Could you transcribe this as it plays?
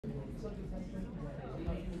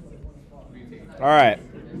All right.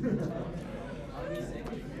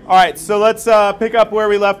 All right, so let's pick up where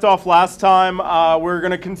we left off last time. We're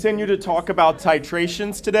going to continue to talk about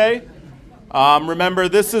titrations today. Remember,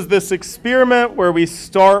 this is this experiment where we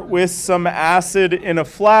start with some acid in a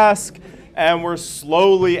flask, and we're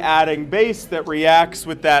slowly adding base that reacts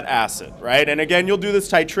with that acid, right? And again, you'll do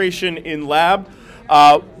this titration in lab.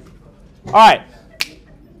 All right,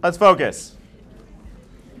 let's focus.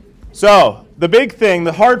 So the big thing,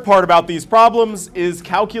 the hard part about these problems is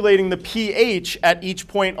calculating the pH at each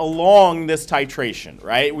point along this titration,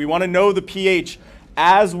 right? We want to know the pH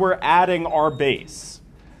as we're adding our base,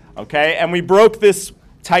 okay? And we broke this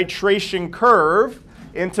titration curve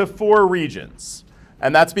into 4 regions.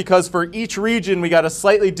 And that's because for each region, we got a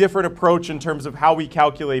slightly different approach in terms of how we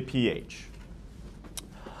calculate pH.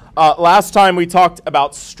 Last time we talked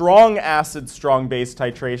about strong acid, strong base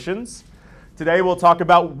titrations. Today we'll talk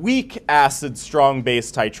about weak acid, strong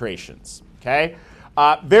base titrations. Okay,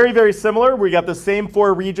 very, very similar. We got the same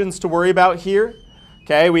 4 regions to worry about here.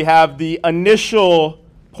 Okay, we have the initial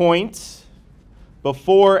point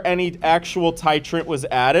before any actual titrant was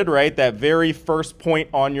added, right? That very first point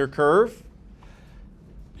on your curve.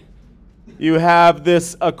 You have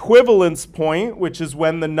this equivalence point, which is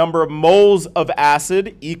when the number of moles of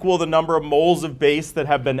acid equal the number of moles of base that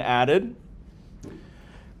have been added.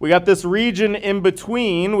 We got this region in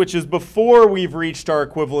between, which is before we've reached our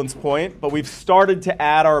equivalence point, but we've started to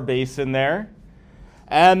add our base in there.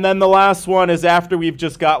 And then the last one is after we've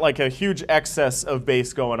just got like a huge excess of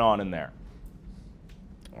base going on in there.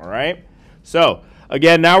 All right. So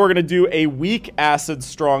again, now we're going to do a weak acid,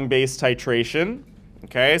 strong base titration.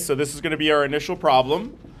 Okay, so this is going to be our initial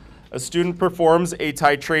problem. A student performs a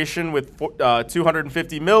titration with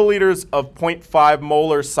 250 milliliters of 0.5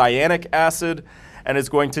 molar cyanic acid and is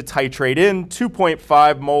going to titrate in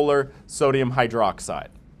 2.5 molar sodium hydroxide.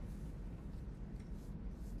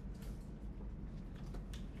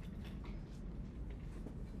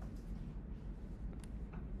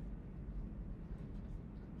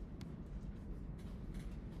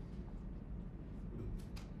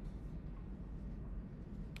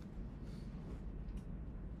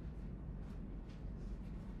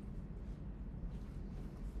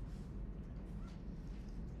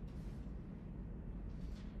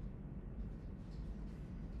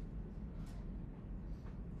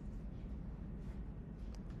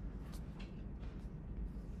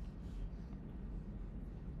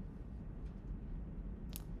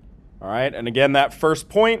 All right, and again, that first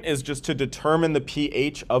point is just to determine the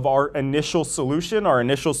pH of our initial solution of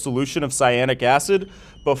cyanic acid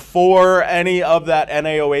before any of that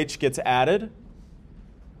NaOH gets added.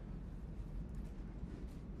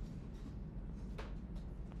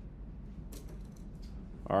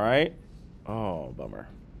 All right. Oh, bummer.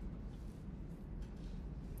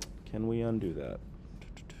 Can we undo that?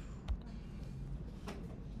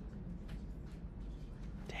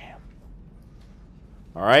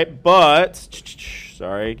 All right, but,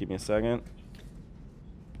 sorry, give me a second.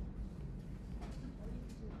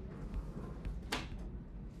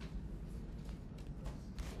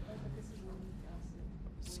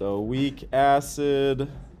 So weak acid,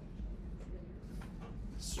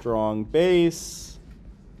 strong base.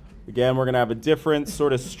 Again, we're going to have a different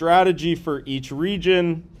sort of strategy for each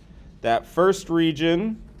region. That first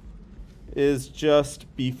region is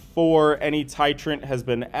just before any titrant has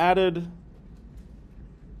been added.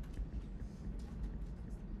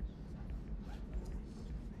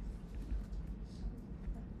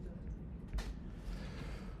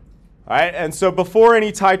 All right, and so before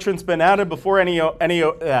any titrant's been added, before any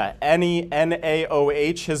NaOH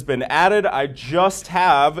has been added, I just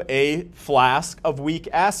have a flask of weak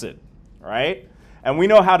acid, right? And we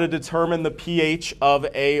know how to determine the pH of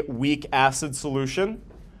a weak acid solution.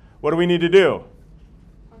 What do we need to do?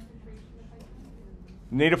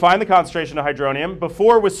 We need to find the concentration of hydronium.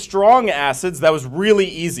 Before with strong acids, that was really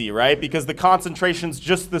easy, right? Because the concentration's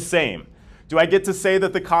just the same. Do I get to say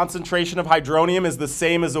that the concentration of hydronium is the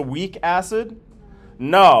same as a weak acid?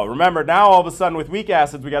 No. Remember, now all of a sudden with weak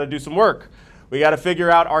acids, we got to do some work. We got to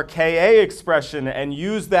figure out our Ka expression and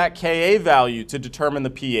use that Ka value to determine the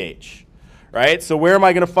pH, right? So where am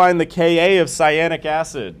I going to find the Ka of cyanic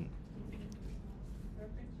acid?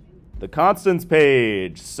 The constants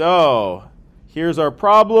page. So here's our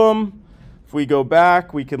problem. If we go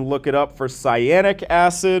back, we can look it up for cyanic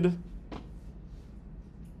acid.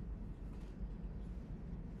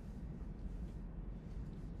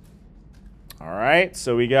 All right,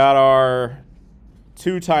 so we got our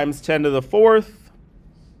 2 times 10 to the 4th.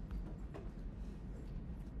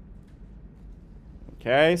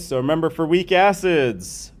 Okay, so remember for weak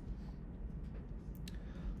acids,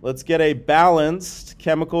 let's get a balanced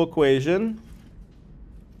chemical equation.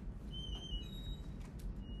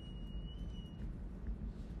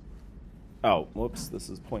 Oh, whoops, this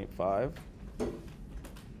is 0.5.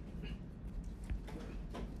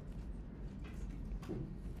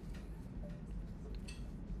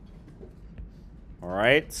 All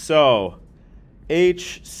right, so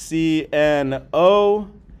HCNO.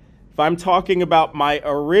 If I'm talking about my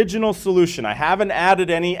original solution, I haven't added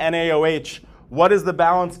any NaOH. What is the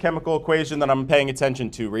balanced chemical equation that I'm paying attention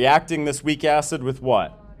to? Reacting this weak acid with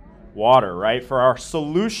what? Water, right? For our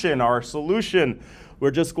solution,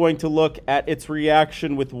 we're just going to look at its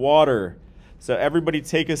reaction with water. So everybody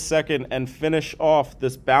take a second and finish off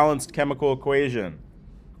this balanced chemical equation.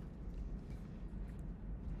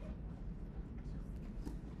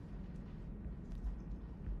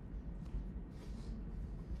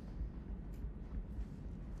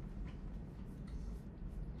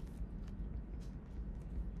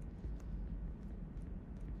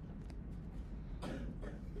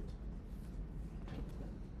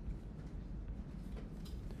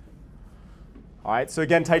 All right, so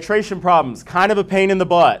again, titration problems, kind of a pain in the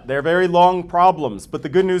butt. They're very long problems, but the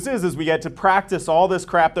good news is we get to practice all this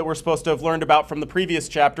crap that we're supposed to have learned about from the previous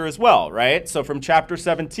chapter as well, right? So from chapter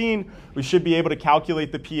 17, we should be able to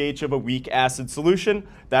calculate the pH of a weak acid solution.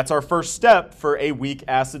 That's our first step for a weak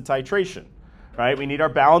acid titration, right? We need our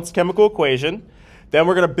balanced chemical equation. Then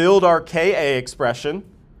we're going to build our Ka expression,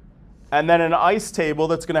 and then an ice table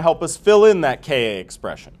that's going to help us fill in that Ka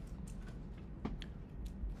expression.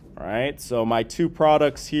 All right, so my two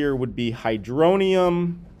products here would be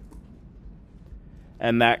hydronium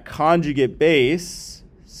and that conjugate base,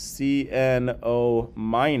 CNO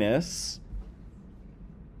minus.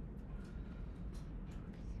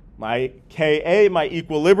 My Ka, my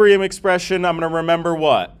equilibrium expression, I'm going to remember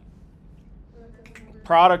what?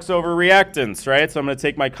 Products over reactants, right? So I'm going to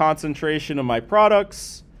take my concentration of my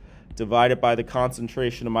products, divide it by the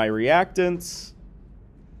concentration of my reactants.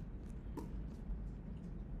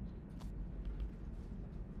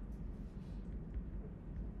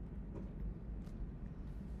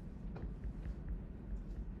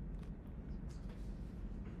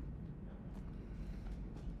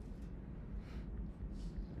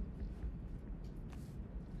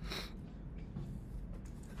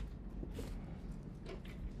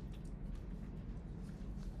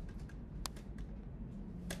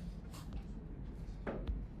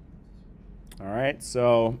 All right,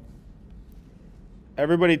 so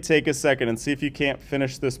everybody take a second and see if you can't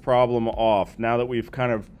finish this problem off now that we've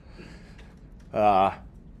kind of,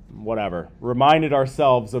 reminded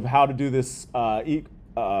ourselves of how to do this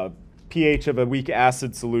pH of a weak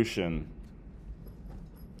acid solution.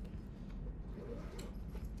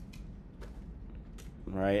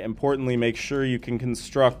 All right, importantly, make sure you can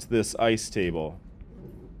construct this ice table.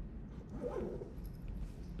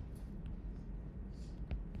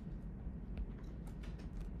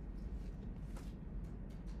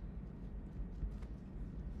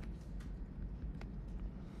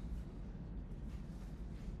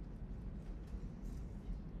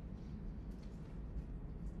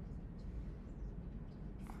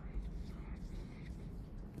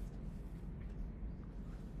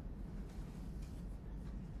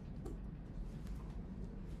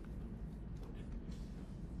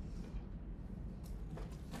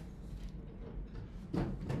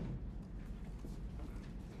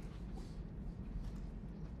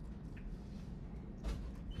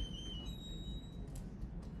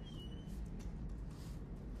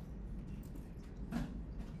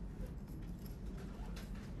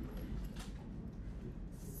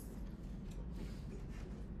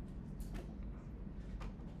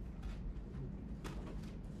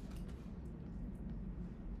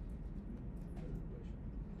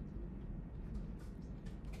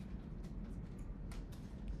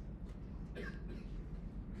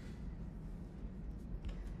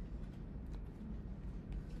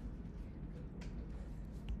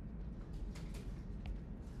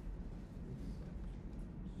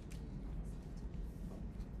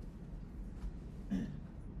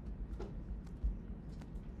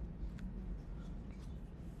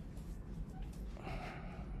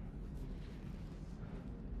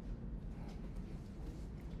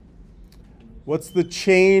 What's the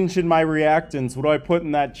change in my reactants? What do I put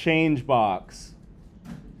in that change box?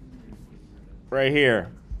 Right here.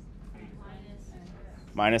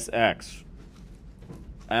 Minus X.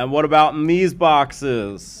 And what about in these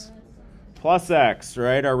boxes? Plus X,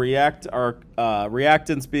 right? Our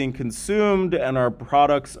reactants being consumed and our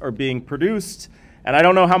products are being produced. And I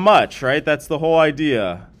don't know how much, right? That's the whole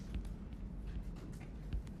idea.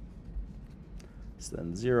 So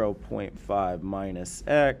then 0.5 minus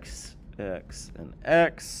x, x, and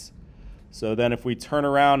x. So then if we turn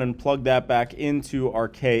around and plug that back into our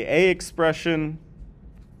Ka expression,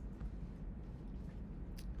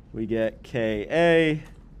 we get Ka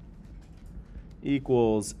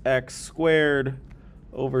equals x squared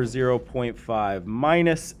over 0.5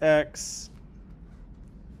 minus x.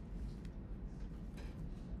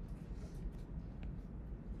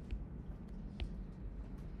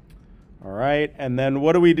 All right, and then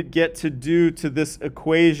what do we get to do to this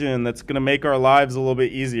equation that's going to make our lives a little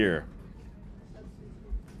bit easier?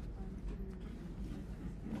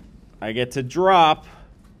 I get to drop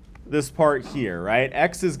this part here, right?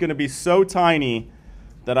 X is going to be so tiny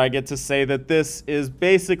that I get to say that this is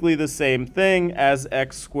basically the same thing as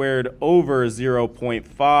x squared over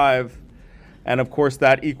 0.5. And of course,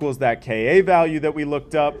 that equals that Ka value that we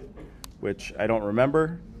looked up, which I don't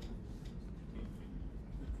remember.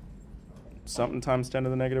 Something times 10 to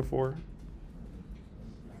the negative 4.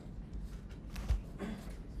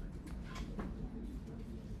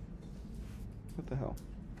 What the hell?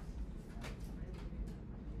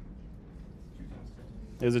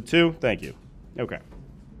 Is it 2? Thank you. Okay.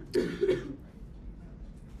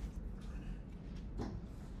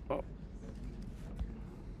 Oh.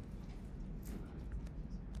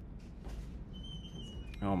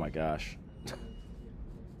 Oh my gosh.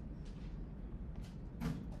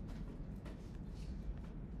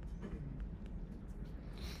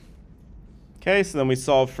 Okay, so then we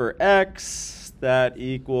solve for x. That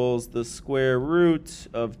equals the square root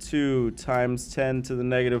of 2 times 10 to the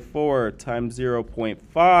negative 4 times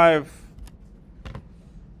 0.5.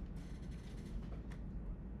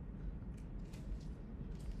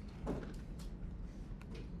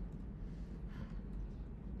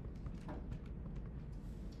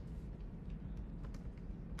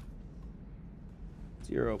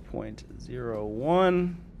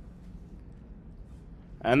 .01.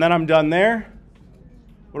 And then I'm done there.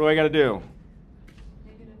 What do I got to do?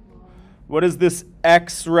 What does this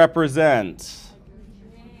X represent?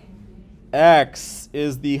 X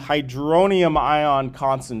is the hydronium ion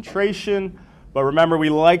concentration. But remember, we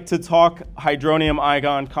like to talk hydronium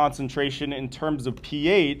ion concentration in terms of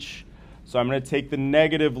pH. So I'm going to take the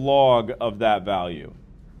negative log of that value.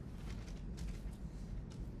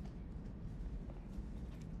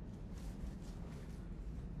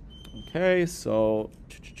 Okay, so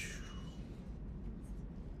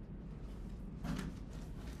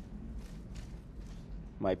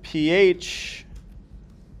my pH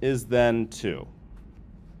is then 2.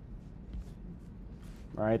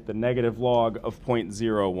 All right, the negative log of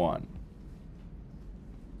 0.01.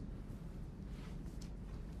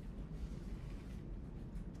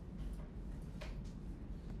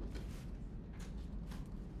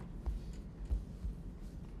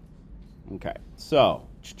 Okay, so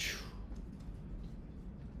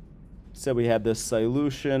we had this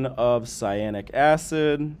solution of cyanic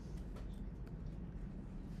acid.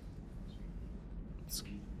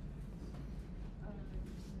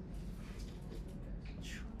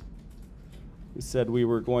 We said we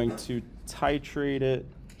were going to titrate it.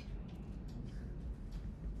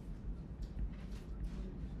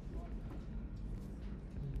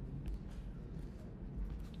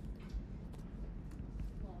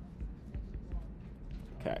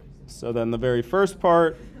 Okay, so then the very first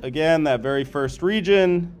part, again, that very first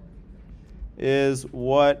region is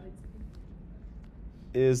what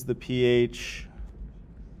is the pH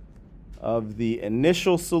of the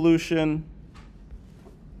initial solution.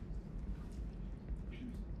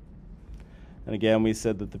 And again, we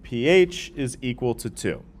said that the pH is equal to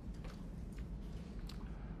 2.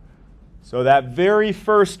 So that very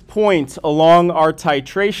first point along our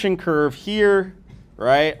titration curve here,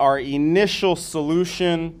 right, our initial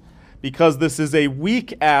solution, because this is a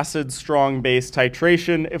weak acid strong base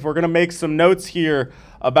titration, if we're going to make some notes here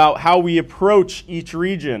about how we approach each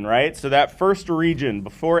region, right? So that first region,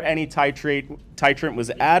 before any titrant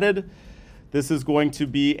was added, this is going to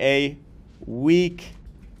be a weak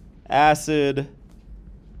acid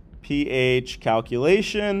pH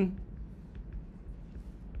calculation,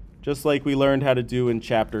 just like we learned how to do in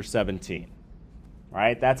chapter 17. All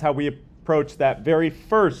right, that's how we approach that very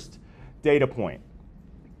first data point.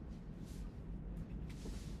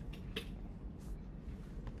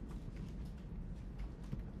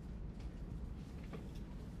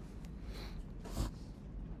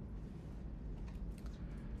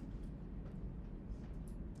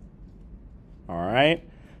 All right,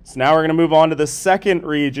 so now we're going to move on to the second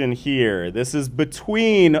region here. This is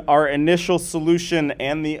between our initial solution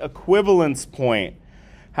and the equivalence point.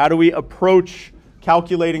 How do we approach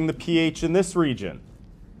calculating the pH in this region?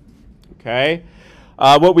 Okay,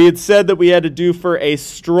 What we had said that we had to do for a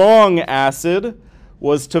strong acid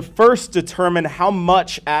was to first determine how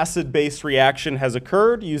much acid-base reaction has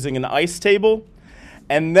occurred using an ice table,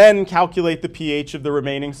 and then calculate the pH of the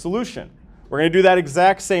remaining solution. We're going to do that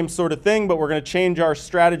exact same sort of thing, but we're going to change our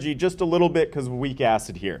strategy just a little bit because of weak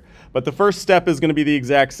acid here. But the first step is going to be the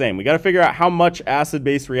exact same. We got to figure out how much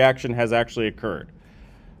acid-base reaction has actually occurred.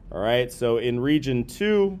 All right, so in region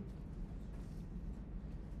 2,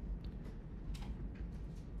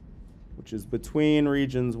 which is between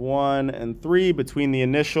regions 1 and 3, between the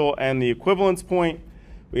initial and the equivalence point,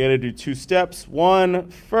 we got to do 2 steps. One,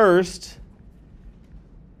 first,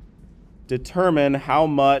 determine how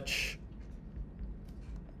much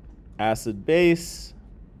acid-base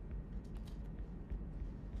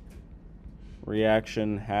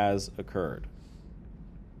reaction has occurred.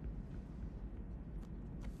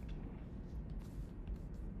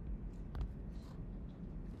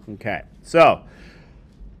 Okay, so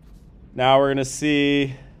now we're going to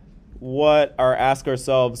see ask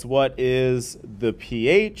ourselves, what is the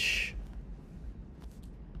pH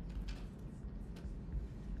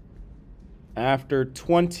after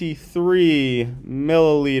 23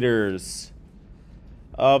 milliliters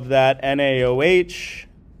of that NaOH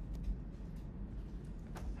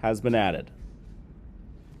has been added.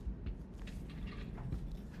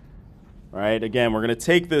 All right, again, we're going to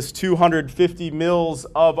take this 250 mils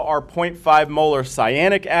of our 0.5 molar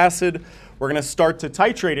cyanic acid. We're going to start to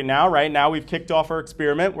titrate it now, right? Now we've kicked off our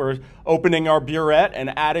experiment. We're opening our burette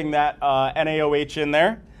and adding that NaOH in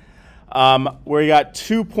there. We got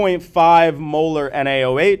 2.5 molar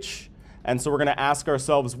NaOH, and so we're going to ask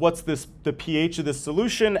ourselves, what's the pH of this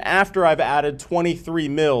solution after I've added 23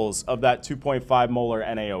 mils of that 2.5 molar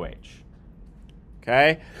NaOH?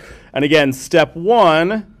 Okay, and again, step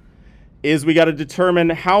 1 is we got to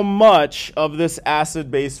determine how much of this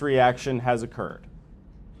acid-base reaction has occurred.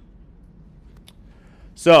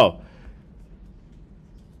 So,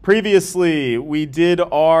 previously we did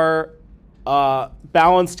our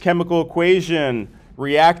balanced chemical equation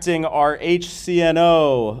reacting our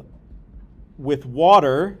HCNO with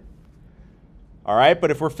water. All right,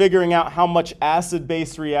 but if we're figuring out how much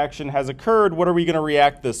acid-base reaction has occurred, what are we going to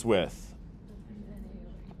react this with?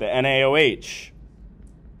 The NaOH.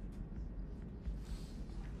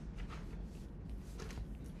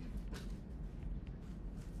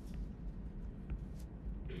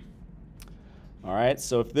 All right,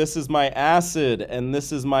 so if this is my acid and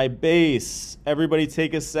this is my base, everybody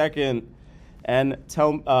take a second and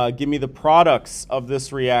give me the products of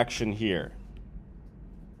this reaction here.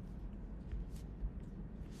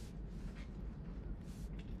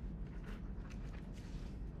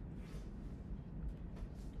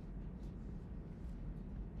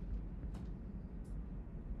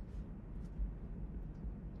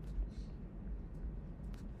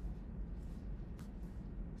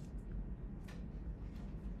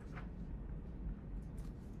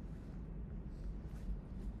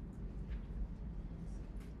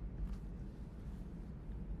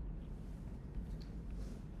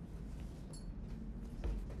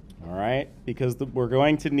 All right, because we're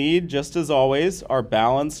going to need, just as always, our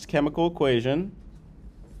balanced chemical equation.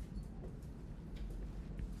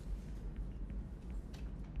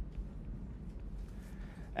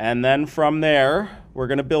 And then from there, we're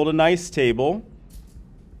going to build a nice table.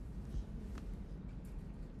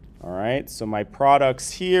 All right, so my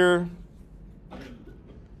products here.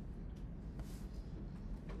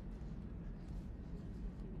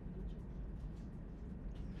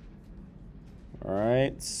 All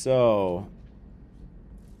right, so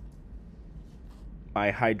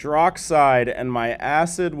my hydroxide and my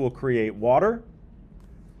acid will create water.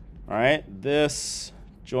 All right, this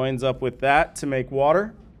joins up with that to make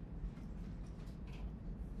water.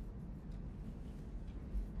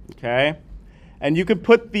 Okay, and you could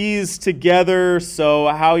put these together, so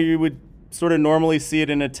how you would sort of normally see it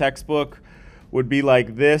in a textbook would be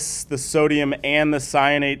like this, the sodium and the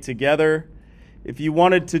cyanate together. If you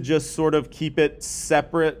wanted to just sort of keep it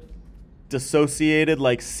separate, dissociated,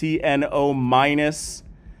 like CNO minus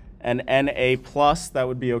and Na plus, that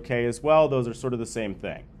would be okay as well. Those are sort of the same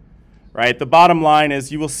thing, right? The bottom line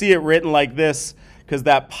is you will see it written like this because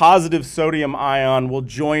that positive sodium ion will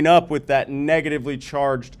join up with that negatively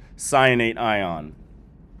charged cyanate ion.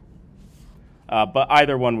 But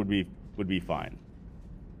either one would be fine.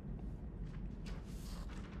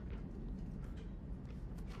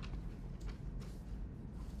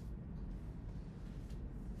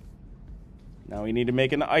 Now we need to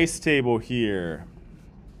make an ice table here.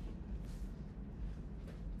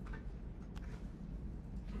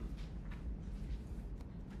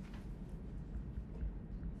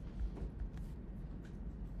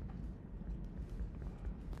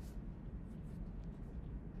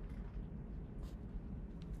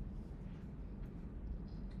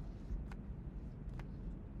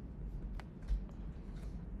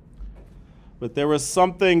 but there was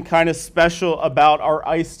something kind of special about our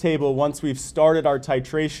ice table once we've started our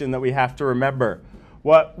titration that we have to remember.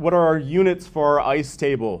 What are our units for our ice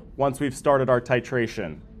table once we've started our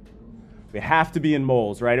titration? We have to be in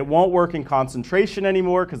moles, right? It won't work in concentration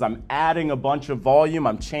anymore because I'm adding a bunch of volume.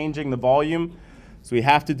 I'm changing the volume. So we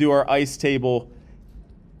have to do our ice table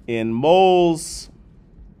in moles,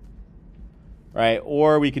 right?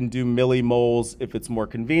 Or we can do millimoles if it's more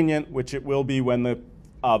convenient, which it will be when the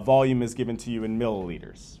volume is given to you in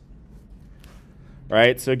milliliters,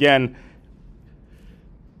 right? So again,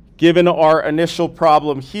 given our initial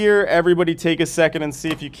problem here, everybody take a second and see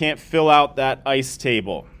if you can't fill out that ice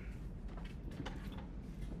table.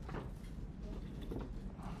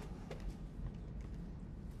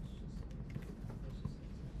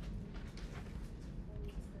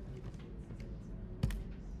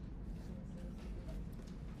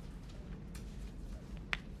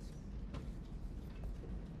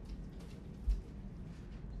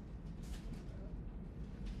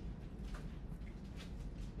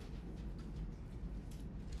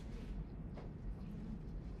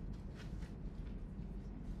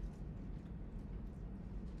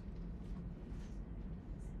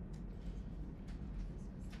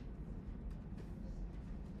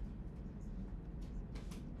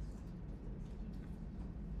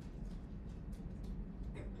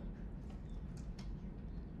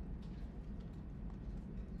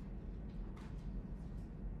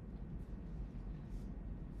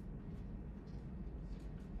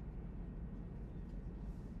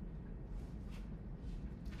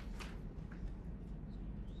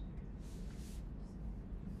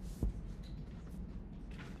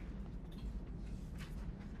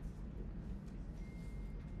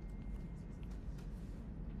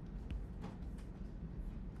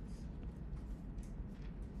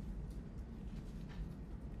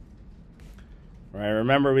 Right,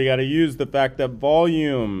 remember we got to use the fact that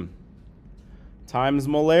volume times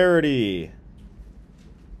molarity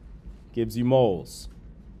gives you moles.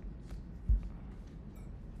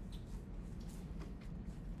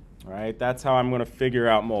 All right, that's how I'm going to figure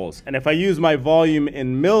out moles. And if I use my volume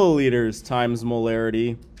in milliliters times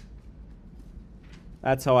molarity,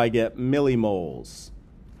 that's how I get millimoles.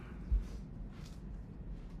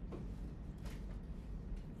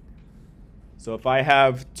 So if I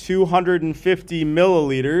have 250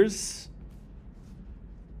 milliliters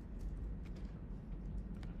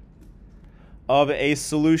of a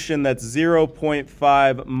solution that's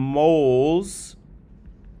 0.5 moles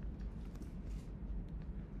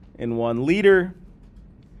in 1 liter,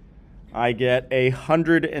 I get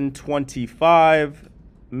 125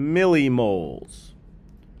 millimoles.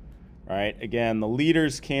 All right, again, the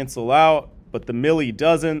liters cancel out, but the milli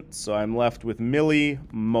doesn't, so I'm left with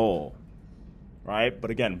millimole. Right? But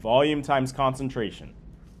again, volume times concentration.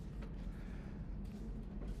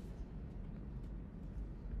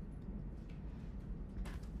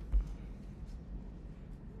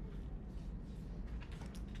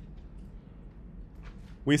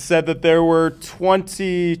 We said that there were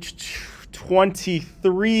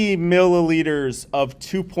 23 milliliters of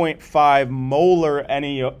 2.5 molar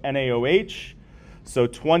NaOH. So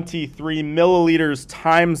 23 milliliters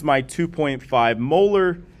times my 2.5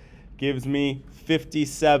 molar gives me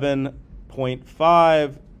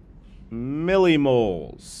 57.5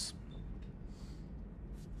 millimoles.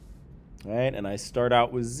 Right? And I start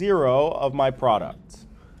out with 0 of my product.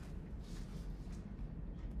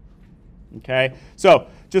 Okay? So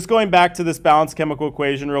just going back to this balanced chemical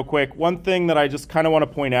equation real quick, one thing that I just kind of want to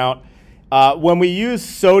point out, when we use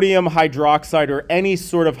sodium hydroxide or any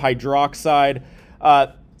sort of hydroxide,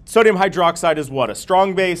 sodium hydroxide is what? A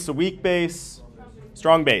strong base, a weak base?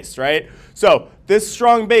 Strong base, right? So this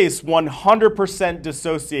strong base 100%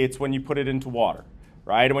 dissociates when you put it into water,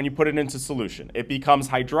 right? And when you put it into solution, it becomes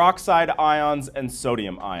hydroxide ions and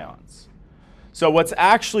sodium ions. So what's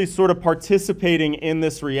actually sort of participating in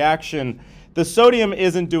this reaction, the sodium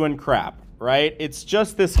isn't doing crap, right? It's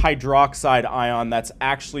just this hydroxide ion that's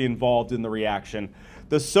actually involved in the reaction.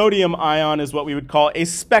 The sodium ion is what we would call a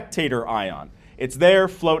spectator ion. It's there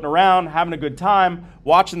floating around, having a good time,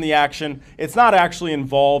 watching the action. It's not actually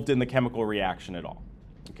involved in the chemical reaction at all.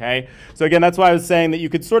 Okay? So again, that's why I was saying that you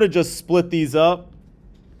could sort of just split these up.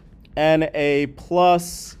 Na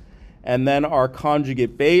plus, and then our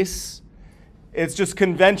conjugate base. It's just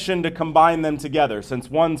convention to combine them together since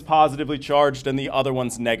one's positively charged and the other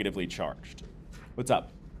one's negatively charged. What's up?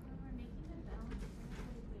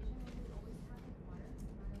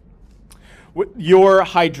 Your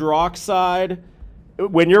hydroxide,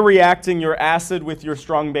 when you're reacting your acid with your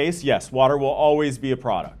strong base, yes, water will always be a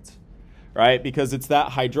product, right? Because it's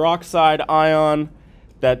that hydroxide ion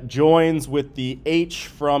that joins with the H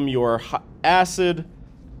from your acid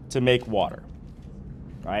to make water.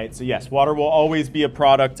 Right? So yes, water will always be a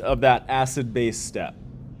product of that acid-base step.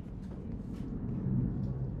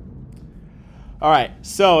 All right,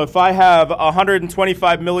 so if I have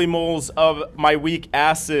 125 millimoles of my weak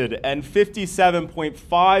acid and 57.5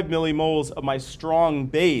 millimoles of my strong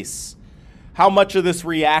base, how much of this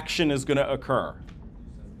reaction is going to occur?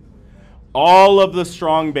 All of the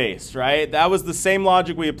strong base, right? That was the same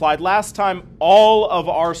logic we applied last time. All of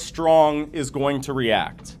our strong is going to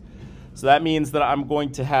react. So that means that I'm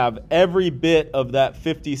going to have every bit of that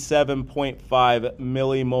 57.5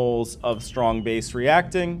 millimoles of strong base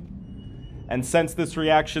reacting. And since this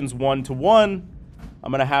reaction's 1-to-1,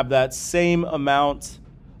 I'm going to have that same amount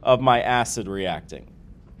of my acid reacting.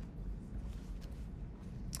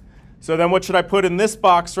 So then what should I put in this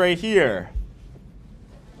box right here?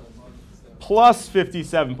 Plus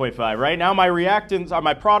 57.5. Right now my reactants,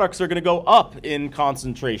 my products are going to go up in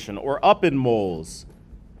concentration or up in moles.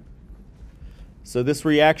 So this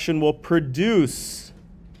reaction will produce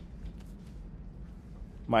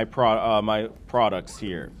my products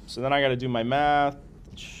here. So then I got to do my math.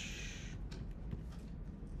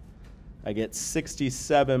 I get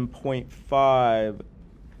 67.5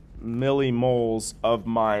 millimoles of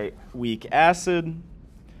my weak acid.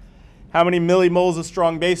 How many millimoles of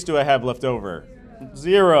strong base do I have left over?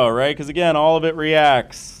 0, right? Because again, all of it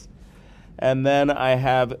reacts. And then I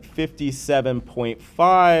have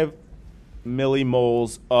 57.5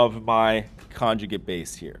 millimoles of my conjugate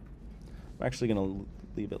base here. I'm actually going to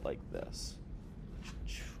leave it like this.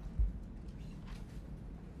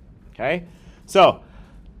 Okay, so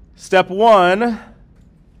step 1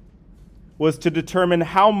 was to determine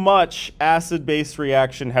how much acid-base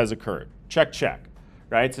reaction has occurred. Check, check.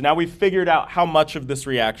 Right? So now we've figured out how much of this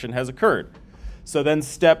reaction has occurred. So then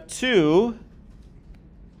step 2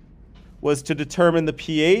 was to determine the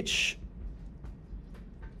pH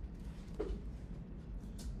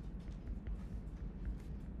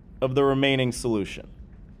of the remaining solution.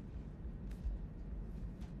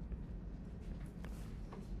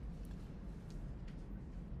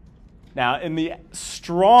 Now, in the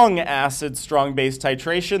strong acid, strong base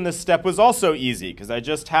titration, this step was also easy because I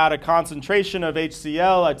just had a concentration of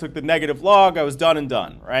HCl. I took the negative log. I was done and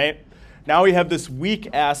done, right? Now we have this weak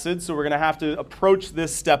acid, so we're going to have to approach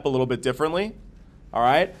this step a little bit differently, all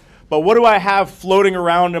right? But what do I have floating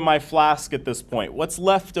around in my flask at this point? What's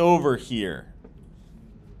left over here?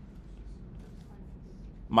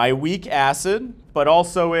 My weak acid, but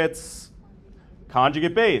also its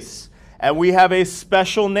conjugate base. And we have a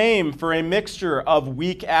special name for a mixture of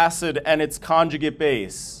weak acid and its conjugate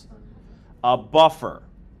base, a buffer,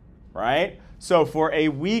 right? So for a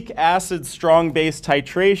weak acid strong base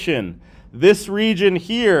titration, this region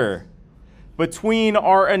here, between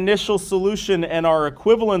our initial solution and our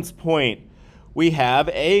equivalence point, we have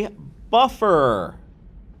a buffer,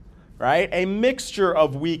 right? A mixture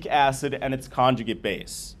of weak acid and its conjugate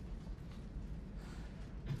base.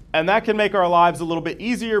 And that can make our lives a little bit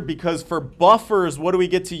easier because for buffers, what do we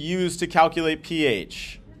get to use to calculate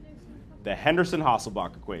pH? The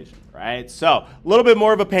Henderson-Hasselbalch equation, right? So a little bit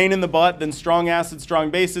more of a pain in the butt than strong acid,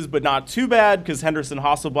 strong bases, but not too bad because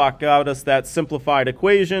Henderson-Hasselbalch got us that simplified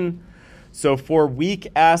equation. So for weak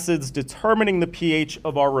acids determining the pH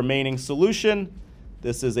of our remaining solution,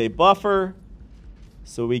 this is a buffer.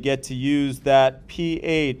 So we get to use that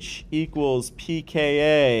pH equals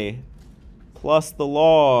pKa plus the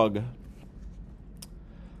log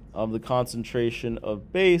of the concentration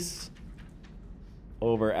of base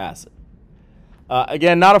over acid.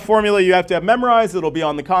 Again, not a formula you have to have memorized. It'll be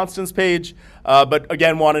on the constants page. But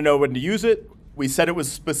again, want to know when to use it. We said it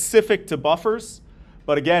was specific to buffers.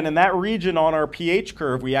 But again, in that region on our pH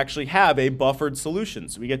curve, we actually have a buffered solution.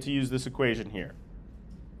 So we get to use this equation here.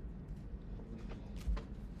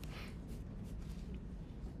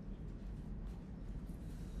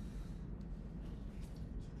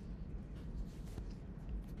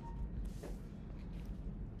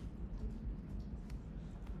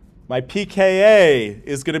 My pKa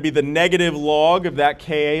is going to be the negative log of that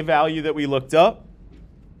Ka value that we looked up,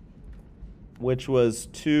 which was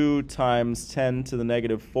 2 times 10 to the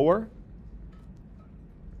negative 4.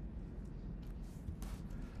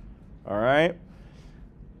 All right.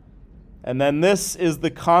 And then this is the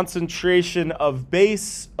concentration of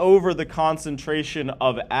base over the concentration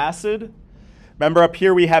of acid. Remember up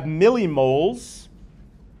here we have millimoles,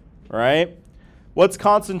 right? What's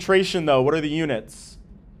concentration though? What are the units?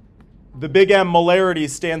 The big M, molarity,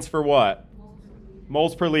 stands for what?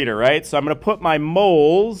 Moles per liter, right? So I'm going to put my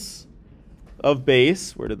moles of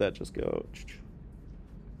base. Where did that just go?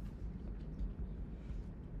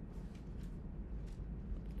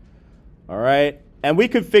 All right. And we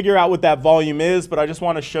could figure out what that volume is, but I just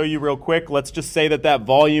want to show you real quick. Let's just say that that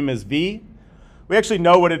volume is V. We actually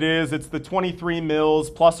know what it is. It's the 23 mils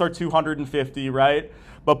plus our 250, right?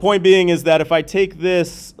 But point being is that if I take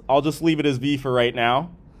this, I'll just leave it as V for right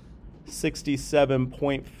now.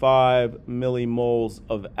 67.5 millimoles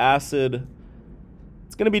of acid.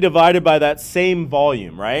 It's going to be divided by that same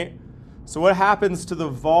volume, right? So what happens to the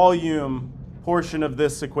volume portion of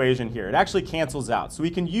this equation here? It actually cancels out. So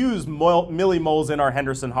we can use millimoles in our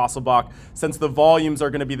Henderson-Hasselbalch. Since the volumes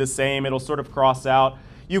are going to be the same, it'll sort of cross out.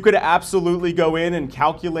 You could absolutely go in and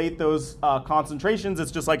calculate those concentrations.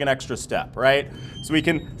 It's just like an extra step, right? So we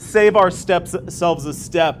can save ourselves a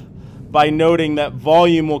step by noting that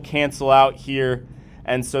volume will cancel out here.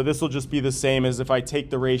 And so this will just be the same as if I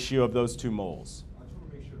take the ratio of those 2 moles. I just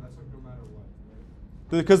want to make sure that's like no matter what,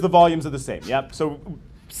 right? Because the volumes are the same, yep. So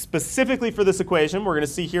specifically for this equation, we're going to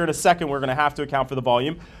see here in a second, we're going to have to account for the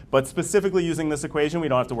volume. But specifically using this equation, we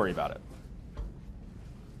don't have to worry about it.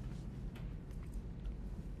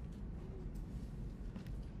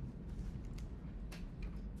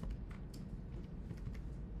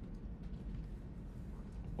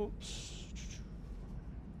 Oops.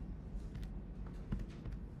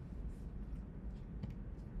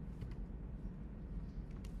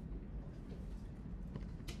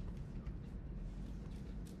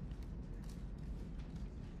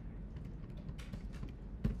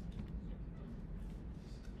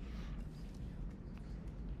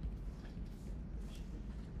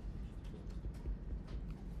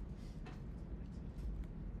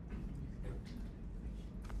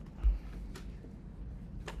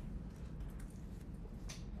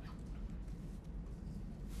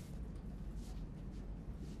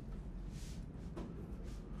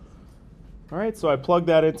 All right, so I plug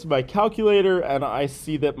that into my calculator, and I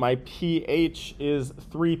see that my pH is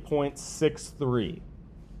 3.63.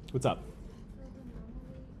 What's up?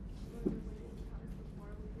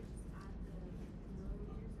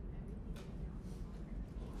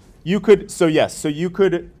 You could, so yes, so you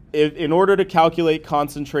could, in order to calculate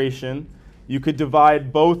concentration, you could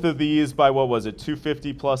divide both of these by, what was it,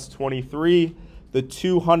 250 plus 23, the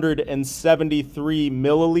 273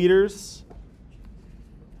 milliliters.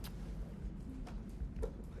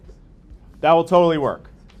 That will totally work,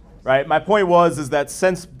 right? My point is that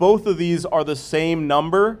since both of these are the same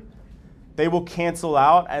number, they will cancel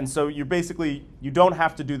out, and so you don't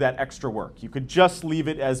have to do that extra work. You could just leave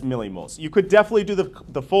it as millimoles. You could definitely do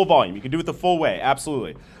the full volume. You could do it the full way,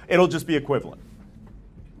 absolutely. It'll just be equivalent.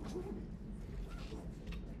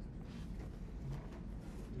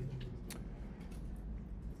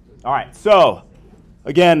 All right, so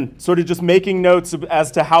again, sort of just making notes as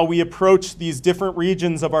to how we approach these different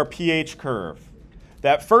regions of our pH curve.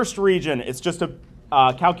 That first region, it's just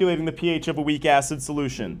calculating the pH of a weak acid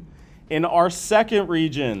solution. In our second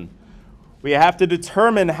region, we have to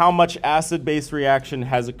determine how much acid-base reaction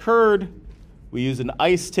has occurred. We use an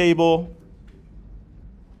ice table.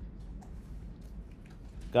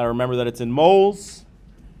 Got to remember that it's in moles.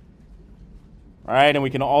 All right, and we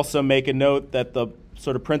can also make a note that the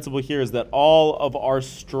sort of principle here is that all of our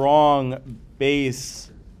strong base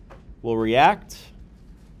will react.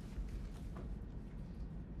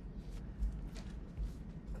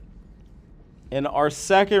 In our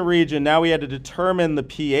second region, now we had to determine the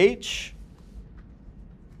pH.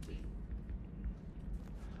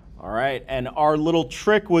 All right, and our little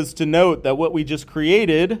trick was to note that what we just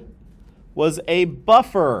created was a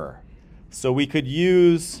buffer. So we could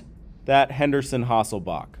use that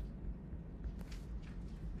Henderson-Hasselbalch.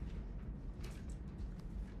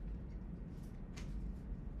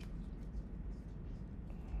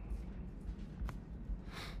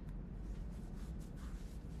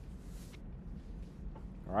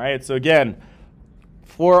 All right, so again,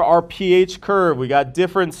 for our pH curve, we got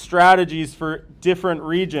different strategies for different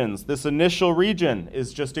regions. This initial region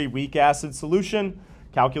is just a weak acid solution.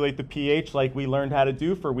 Calculate the pH like we learned how to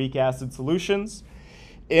do for weak acid solutions.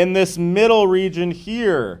 In this middle region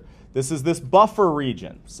here, this is this buffer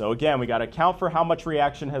region. So again, we got to account for how much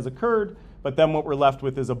reaction has occurred, but then what we're left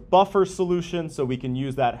with is a buffer solution, so we can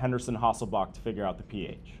use that Henderson-Hasselbalch to figure out the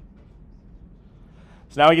pH.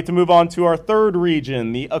 So now we get to move on to our third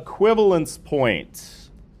region, the equivalence point.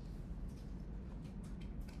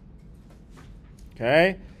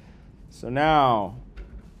 Okay, so now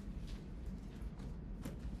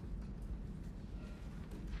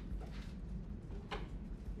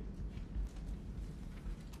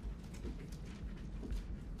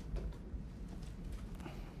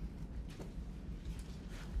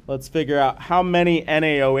let's figure out how much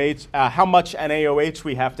NaOH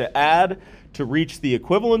we have to add to reach the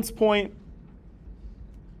equivalence point.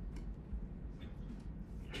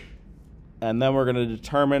 and then we're going to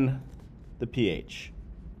determine the pH.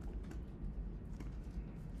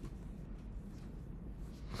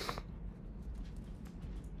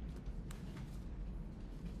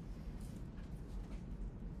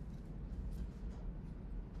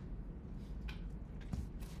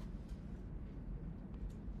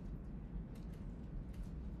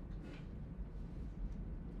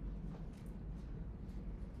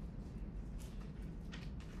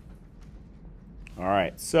 All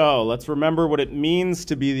right, so let's remember what it means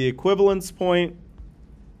to be the equivalence point.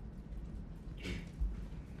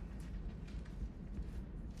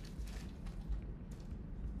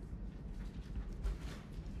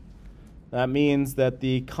 That means that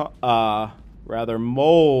the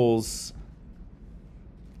moles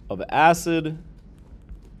of acid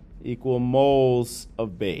equal moles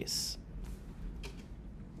of base.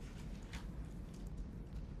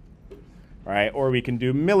 All right, or we can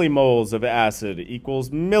do millimoles of acid equals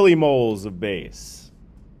millimoles of base.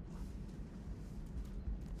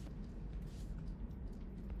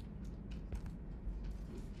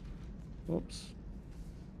 Oops.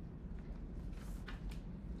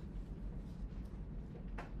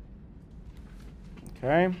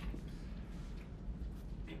 Okay.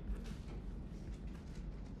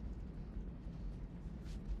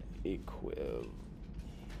 Equiv.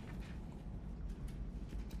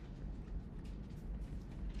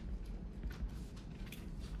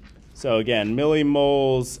 So again,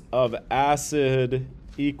 millimoles of acid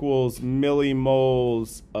equals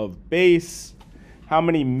millimoles of base. How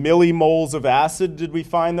many millimoles of acid did we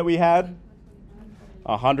find that we had?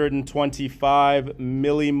 125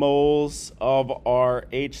 millimoles of our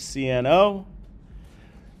HCNO.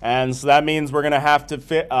 And so that means we're going to have to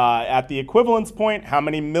fit, at the equivalence point, how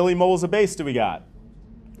many millimoles of base do we got?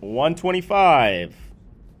 125.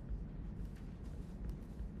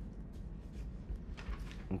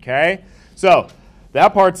 Okay, so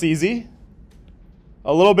that part's easy.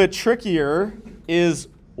 A little bit trickier is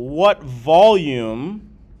what volume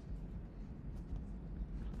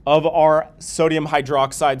of our sodium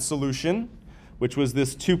hydroxide solution, which was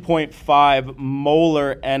this 2.5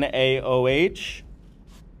 molar NaOH,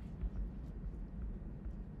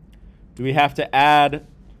 do we have to add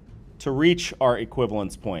to reach our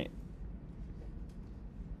equivalence point?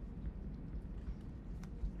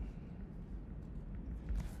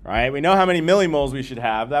 Right? We know how many millimoles we should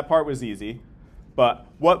have. That part was easy. But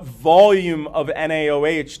what volume of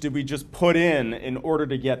NaOH did we just put in order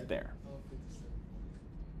to get there?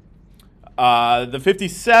 The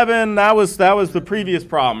 57, that was the previous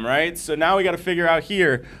problem, right? So now we got to figure out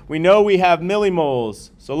here. We know we have millimoles.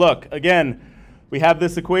 So look, again, we have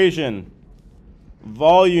this equation.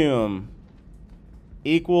 Volume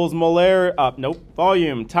equals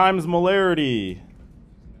volume times molarity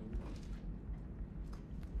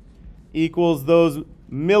equals those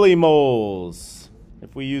millimoles,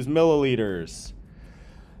 if we use milliliters.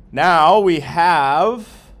 Now we have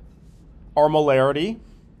our molarity,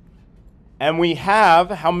 and we have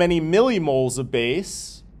how many millimoles of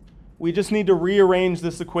base. We just need to rearrange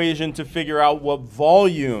this equation to figure out what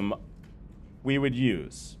volume we would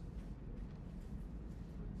use.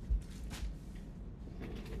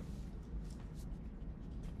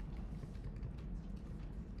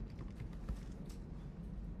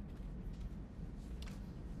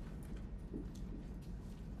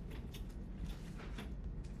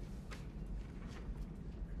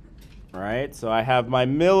 All right, so I have my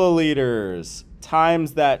milliliters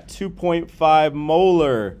times that 2.5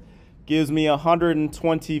 molar gives me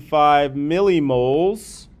 125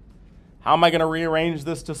 millimoles. How am I going to rearrange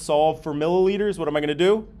this to solve for milliliters? What am I going to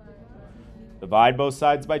do? Divide both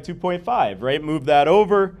sides by 2.5, right? Move that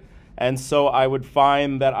over. And so I would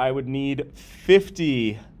find that I would need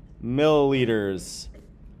 50 milliliters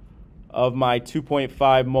of my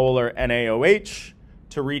 2.5 molar NaOH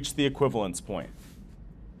to reach the equivalence point.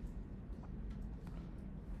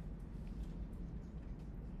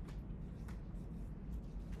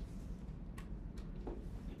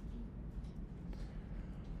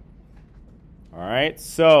 All right,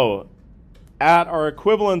 so at our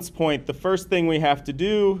equivalence point, the first thing we have to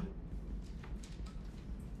do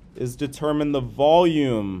is determine the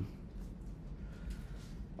volume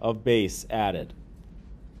of base added.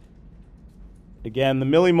 Again, the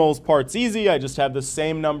millimoles part's easy. I just have the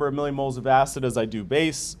same number of millimoles of acid as I do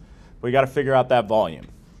base. But we got to figure out that volume.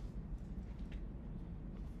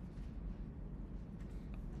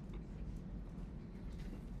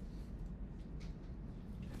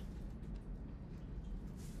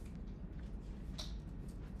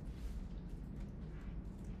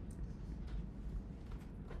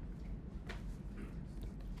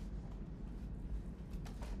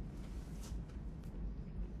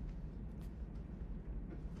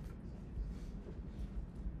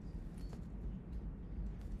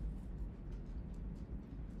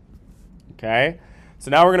 Okay? So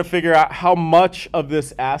now we're going to figure out how much of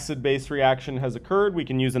this acid-base reaction has occurred. We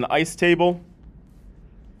can use an ice table.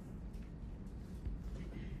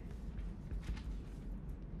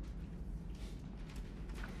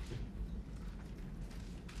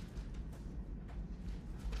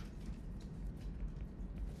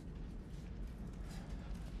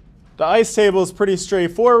 The ice table is pretty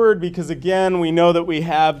straightforward because, again, we know that we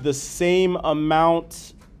have the same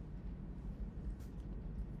amount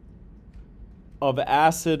of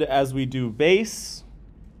acid as we do base,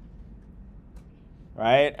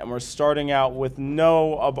 right? And we're starting out with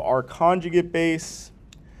no of our conjugate base.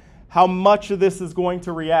 How much of this is going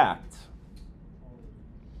to react?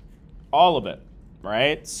 All of it,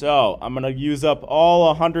 right? So I'm going to use up all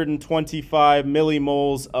 125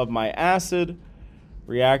 millimoles of my acid,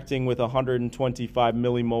 reacting with 125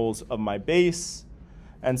 millimoles of my base.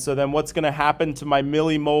 And so then what's going to happen to my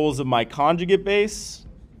millimoles of my conjugate base?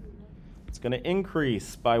 It's going to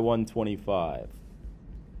increase by 125.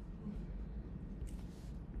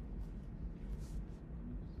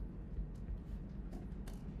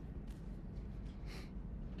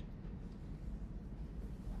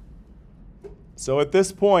 So at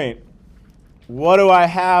this point, what do I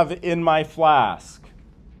have in my flask?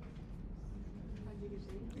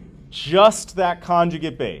 Just that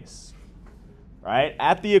conjugate base, right?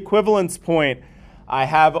 At the equivalence point, I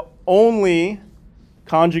have only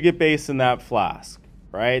conjugate base in that flask,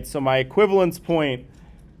 right? So my equivalence point,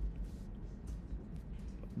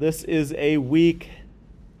 this is a weak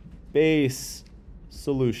base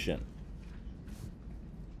solution.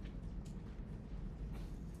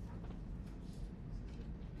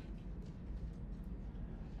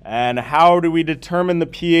 And how do we determine the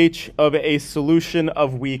pH of a solution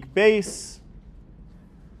of weak base?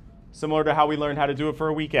 Similar to how we learned how to do it for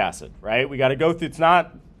a weak acid, right? We got to go through, it's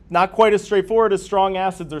not quite as straightforward as strong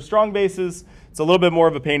acids or strong bases. It's a little bit more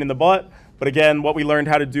of a pain in the butt. But again, what we learned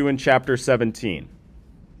how to do in chapter 17.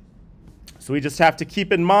 So we just have to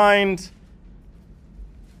keep in mind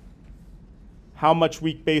how much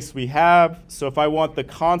weak base we have. So if I want the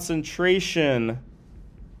concentration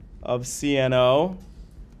of CNO,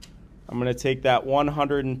 I'm going to take that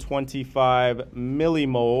 125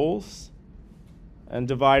 millimoles and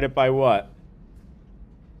divide it by what?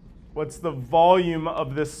 What's the volume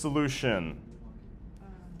of this solution?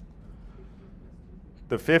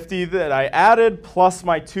 The 50 that I added plus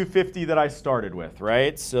my 250 that I started with,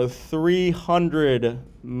 right? So 300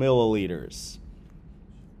 milliliters.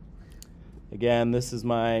 Again, this is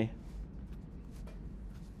my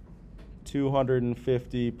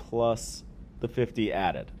 250 plus the 50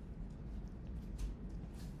 added.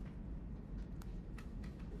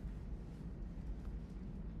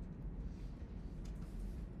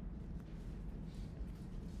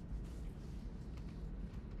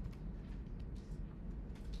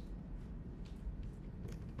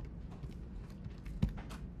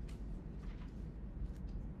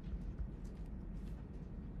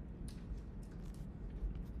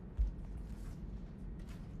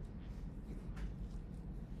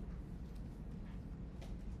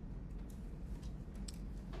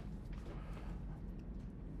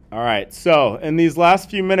 All right, so in these last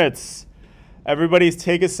few minutes, everybody's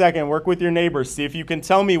take a second, work with your neighbors, see if you can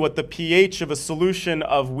tell me what the pH of a solution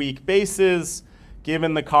of weak base is,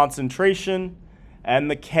 given the concentration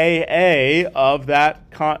and the Ka of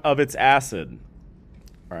of its acid.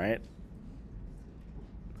 All right.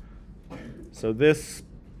 So this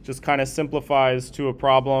just kind of simplifies to a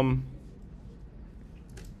problem.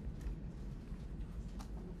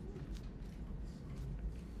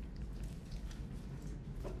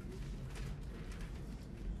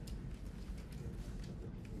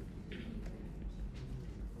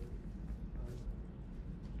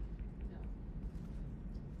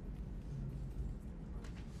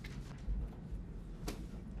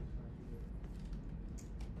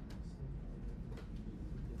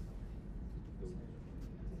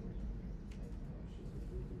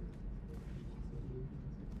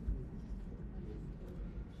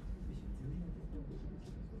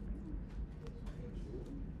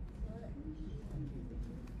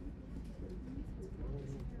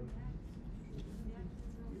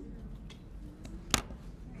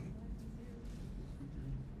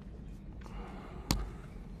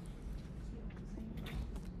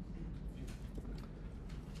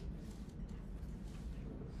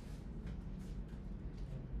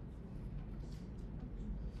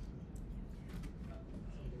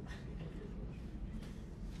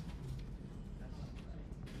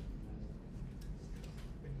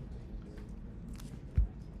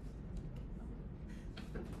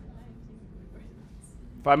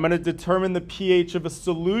 if I'm going to determine the pH of a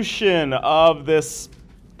solution of this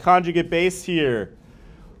conjugate base here,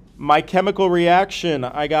 my chemical reaction,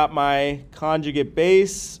 I got my conjugate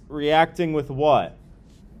base reacting with what?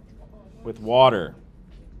 With water.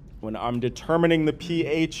 When I'm determining the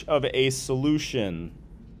pH of a solution.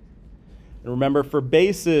 And remember, for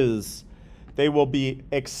bases, they will be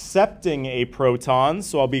accepting a proton,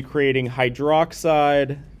 so I'll be creating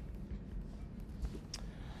hydroxide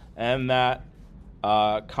and that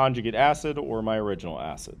conjugate acid or my original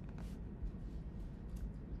acid.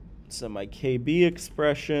 So my Kb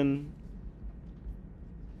expression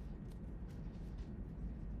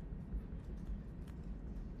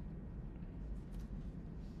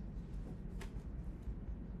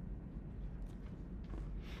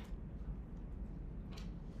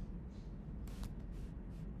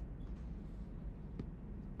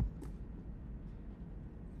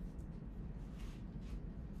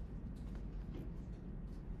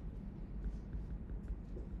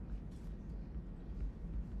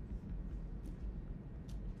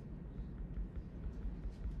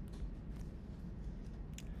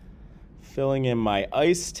filling in my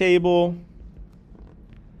ice table.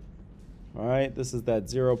 All right, this is that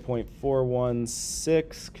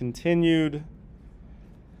 0.416 continued.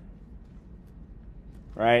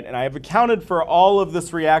 All right, and I have accounted for all of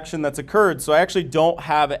this reaction that's occurred, so I actually don't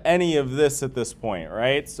have any of this at this point,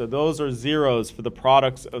 right? So those are zeros for the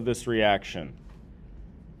products of this reaction.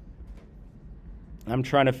 I'm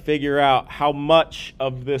trying to figure out how much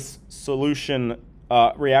of this solution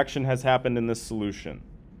reaction has happened in this solution.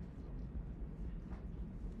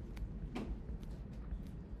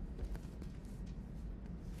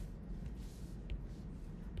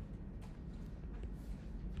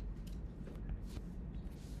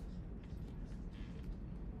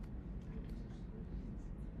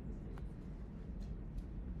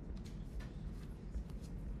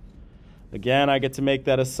 Again, I get to make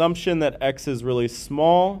that assumption that x is really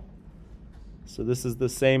small. So this is the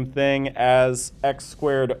same thing as x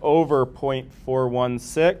squared over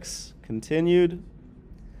 0.416, continued.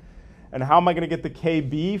 And how am I going to get the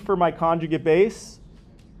Kb for my conjugate base?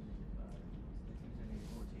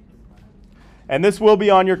 And this will be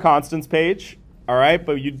on your constants page, all right?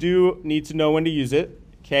 But you do need to know when to use it.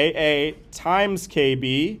 Ka times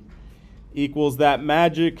Kb equals that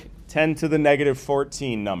magic 10 to the negative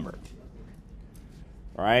 14 number.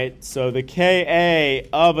 All right, so the Ka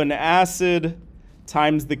of an acid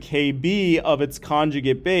times the Kb of its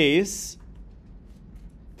conjugate base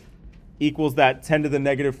equals that 10 to the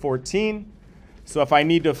negative 14. So if I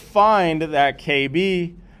need to find that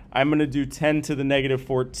Kb, I'm going to do 10 to the negative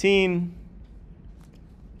 14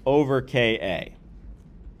 over Ka.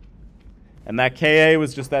 And that Ka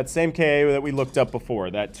was just that same Ka that we looked up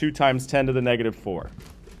before, that 2 times 10 to the negative 4.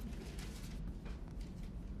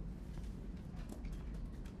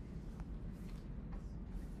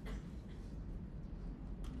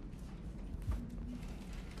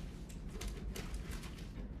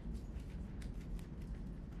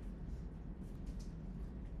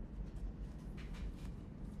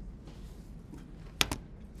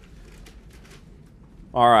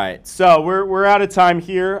 All right, so we're out of time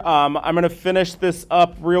here. I'm going to finish this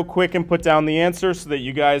up real quick and put down the answer so that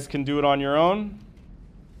you guys can do it on your own.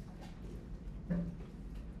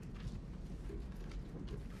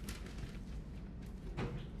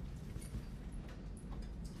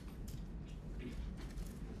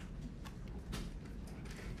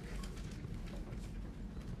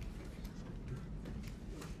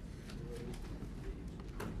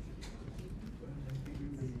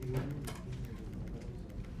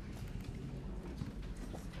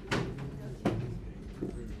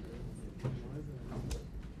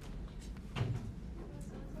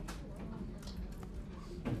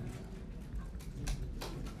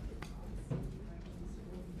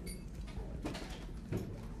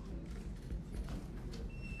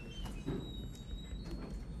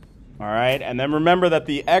 All right, and then remember that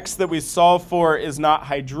the x that we solve for is not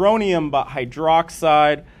hydronium, but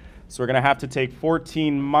hydroxide. So we're going to have to take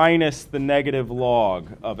 14 minus the negative log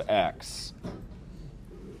of x.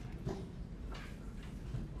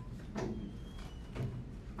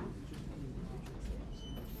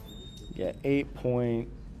 Get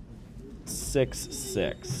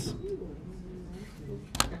 8.66.